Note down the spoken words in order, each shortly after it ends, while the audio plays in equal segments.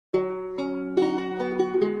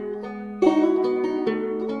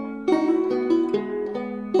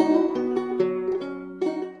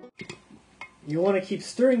want to keep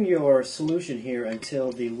stirring your solution here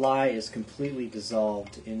until the lye is completely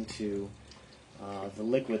dissolved into the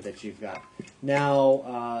liquid that you've got.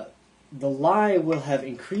 Now, the lye will have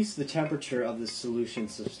increased the temperature of the solution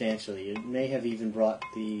substantially. It may have even brought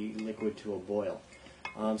the liquid to a boil.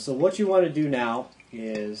 So what you want to do now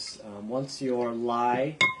is, once your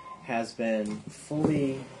lye has been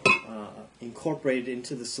fully incorporated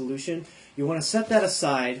into the solution, you want to set that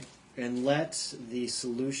aside and let the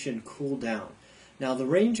solution cool down. Now, the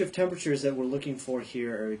range of temperatures that we're looking for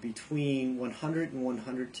here are between 100 and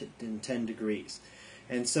 110 degrees.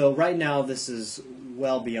 And so right now this is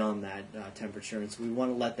well beyond that temperature, and so we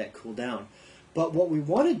want to let that cool down. But what we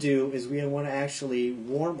want to do is we want to actually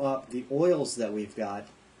warm up the oils that we've got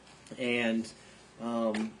and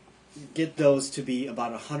get those to be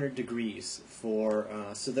about 100 degrees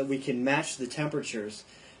so that we can match the temperatures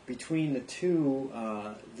between the two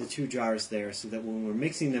jars there, so that when we're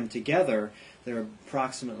mixing them together, they're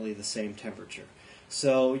approximately the same temperature.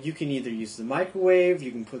 So you can either use the microwave,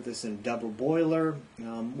 you can put this in a double boiler,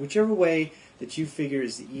 whichever way that you figure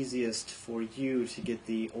is the easiest for you to get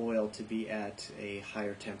the oil to be at a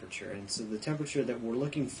higher temperature. And so the temperature that we're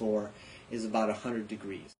looking for is about 100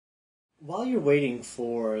 degrees. While you're waiting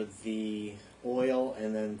for the oil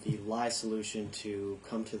and then the lye solution to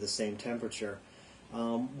come to the same temperature,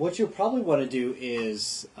 what you'll probably want to do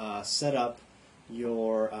is set up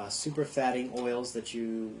your superfatting oils that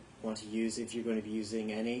you want to use, if you're going to be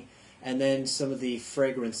using any, and then some of the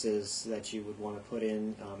fragrances that you would want to put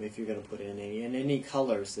in, if you're going to put in any, and any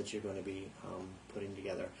colors that you're going to be putting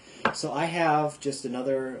together. So I have just a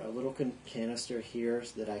little canister here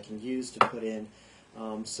that I can use to put in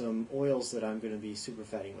some oils that I'm going to be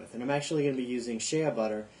superfatting with. And I'm actually going to be using shea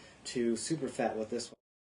butter to superfat with this one.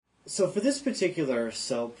 So for this particular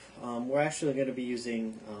soap, we're actually going to be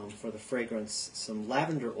using, for the fragrance, some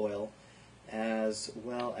lavender oil, as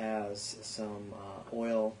well as some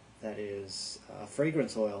oil that is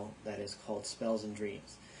fragrance oil that is called Spells and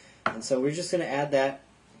Dreams. And so we're just going to add that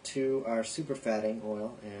to our superfatting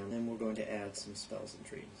oil, and then we're going to add some Spells and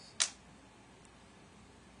Dreams.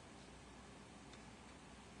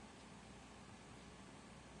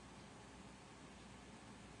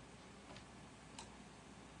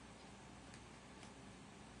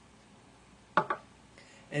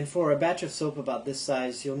 And for a batch of soap about this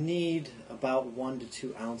size, you'll need about 1 to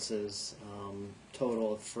 2 ounces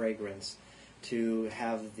total of fragrance to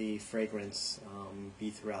have the fragrance be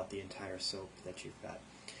throughout the entire soap that you've got.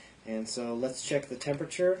 And so let's check the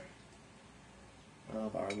temperature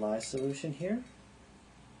of our lye solution here.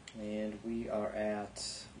 And we are at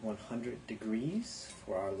 100 degrees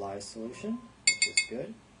for our lye solution, which is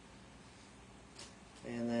good.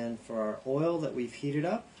 And then for our oil that we've heated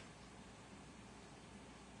up,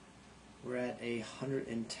 we're at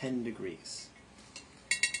 110 degrees.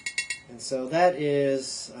 And so that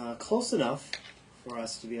is close enough for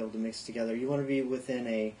us to be able to mix together. You want to be within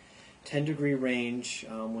a 10-degree range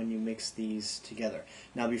when you mix these together.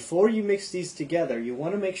 Now, before you mix these together, you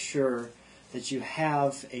want to make sure that you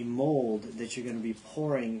have a mold that you're going to be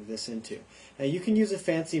pouring this into. Now, you can use a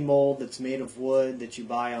fancy mold that's made of wood that you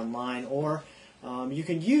buy online, or you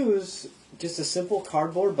can use just a simple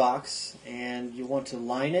cardboard box, and you want to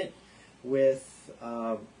line it with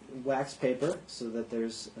wax paper so that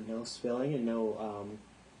there's no spilling and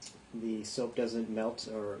the soap doesn't melt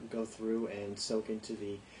or go through and soak into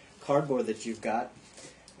the cardboard that you've got.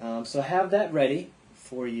 So have that ready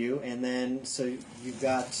for you, and then so you've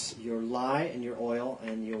got your lye and your oil,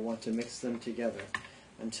 and you'll want to mix them together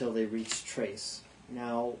until they reach trace.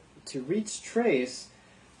 Now, to reach trace,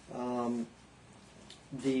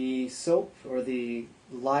 the soap or the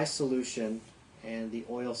lye solution and the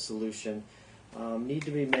oil solution need to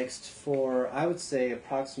be mixed for, I would say,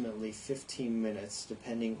 approximately 15 minutes,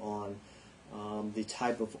 depending on the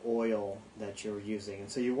type of oil that you're using. And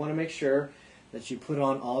so you want to make sure that you put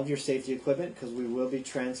on all of your safety equipment, because we will be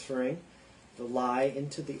transferring the lye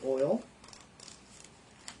into the oil.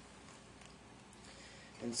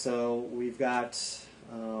 And so we've got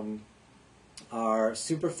our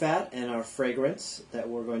superfat and our fragrance that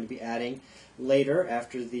we're going to be adding later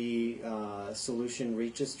after the solution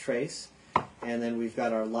reaches trace. And then we've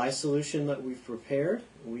got our lye solution that we've prepared.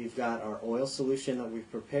 We've got our oil solution that we've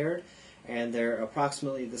prepared. And they're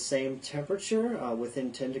approximately the same temperature,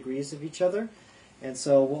 within 10 degrees of each other. And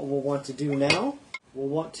so what we'll want to do now, we'll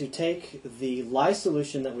want to take the lye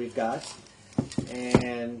solution that we've got,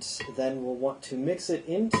 and then we'll want to mix it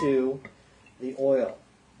into the oil.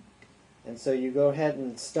 And so you go ahead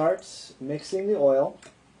and start mixing the oil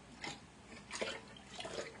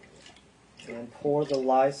and pour the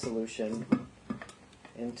lye solution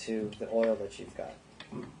into the oil that you've got.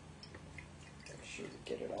 Make sure you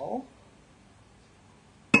get it all.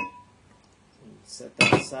 Set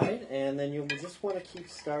that aside, and then you just want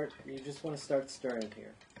to start stirring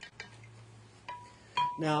here.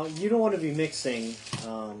 Now, you don't want to be mixing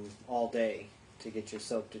all day to get your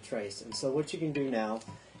soap to trace, and so what you can do now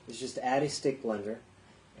is just add a stick blender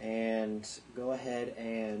and go ahead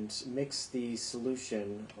and mix the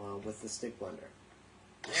solution with the stick blender.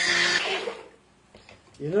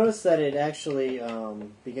 You'll notice that it actually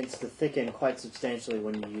begins to thicken quite substantially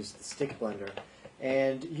when you use the stick blender.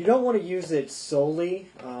 And you don't want to use it solely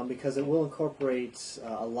because it will incorporate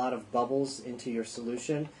a lot of bubbles into your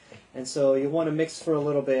solution. And so you want to mix for a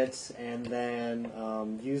little bit and then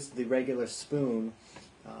use the regular spoon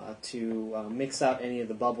to mix out any of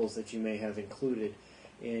the bubbles that you may have included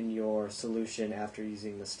in your solution after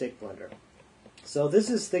using the stick blender. So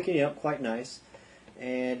this is thickening up quite nice,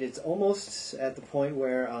 and it's almost at the point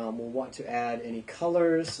where we'll want to add any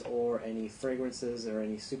colors or any fragrances or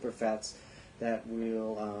any superfats that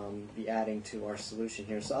we'll be adding to our solution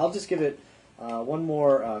here. So I'll just give it one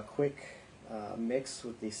more quick mix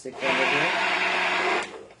with the stick blender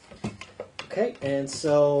here. Okay, and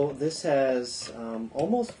so this has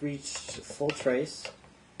almost reached full trace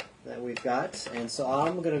that we've got, and so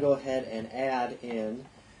I'm going to go ahead and add in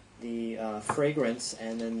the fragrance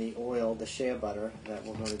and then the oil, the shea butter that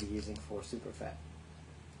we're going to be using for superfat.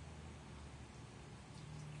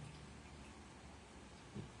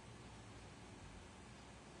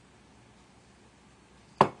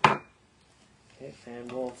 Okay,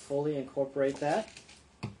 and we'll fully incorporate that.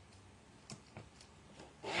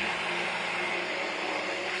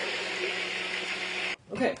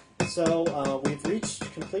 Okay, so we've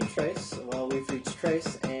reached complete trace. Well, we've reached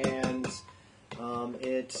trace, and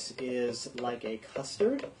it is like a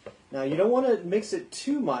custard. Now, you don't want to mix it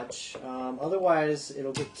too much, otherwise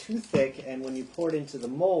it'll get too thick, and when you pour it into the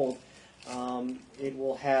mold, it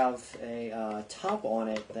will have a top on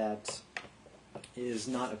it that is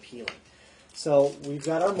not appealing. So we've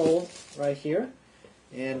got our mold right here,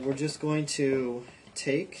 and we're just going to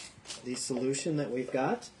take the solution that we've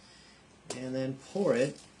got and then pour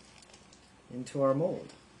it into our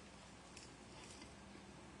mold.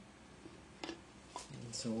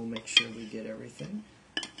 And so we'll make sure we get everything.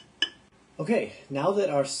 Okay, now that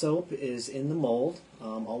our soap is in the mold,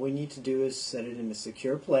 all we need to do is set it in a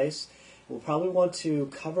secure place. We'll probably want to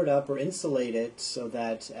cover it up or insulate it so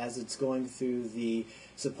that as it's going through the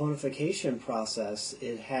saponification process,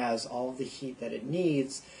 it has all the heat that it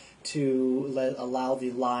needs to allow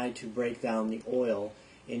the lye to break down the oil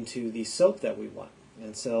into the soap that we want.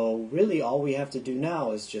 And so really all we have to do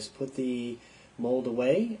now is just put the mold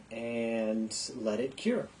away and let it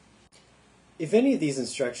cure. If any of these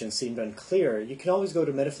instructions seemed unclear, you can always go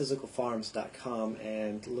to metaphysicalfarms.com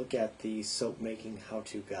and look at the soap making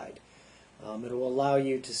how-to guide. It will allow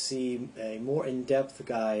you to see a more in-depth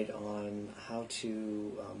guide on how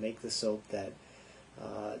to make the soap that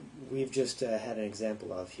we've just had an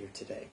example of here today.